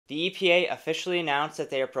The EPA officially announced that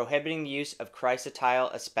they are prohibiting the use of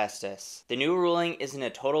Chrysotile asbestos. The new ruling isn't a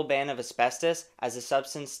total ban of asbestos, as the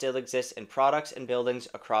substance still exists in products and buildings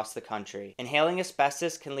across the country. Inhaling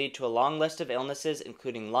asbestos can lead to a long list of illnesses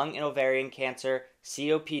including lung and ovarian cancer,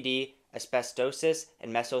 COPD, asbestosis,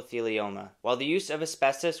 and mesothelioma. While the use of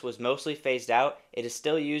asbestos was mostly phased out, it is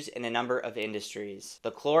still used in a number of industries.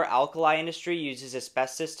 The chlor-alkali industry uses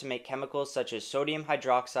asbestos to make chemicals such as sodium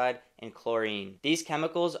hydroxide and chlorine. These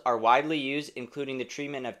chemicals are widely used, including the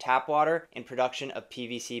treatment of tap water and production of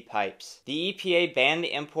PVC pipes. The EPA banned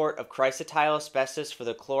the import of chrysotile asbestos for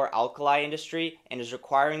the chlor-alkali industry and is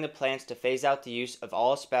requiring the plants to phase out the use of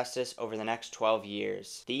all asbestos over the next 12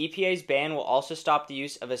 years. The EPA's ban will also stop the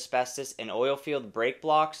use of asbestos in oil field brake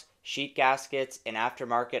blocks, sheet gaskets, and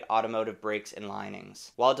aftermarket automotive brakes and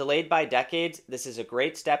linings. While delayed by decades, this is a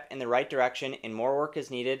great step in the right direction, and more work is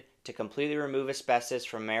needed to completely remove asbestos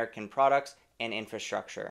from American products and infrastructure.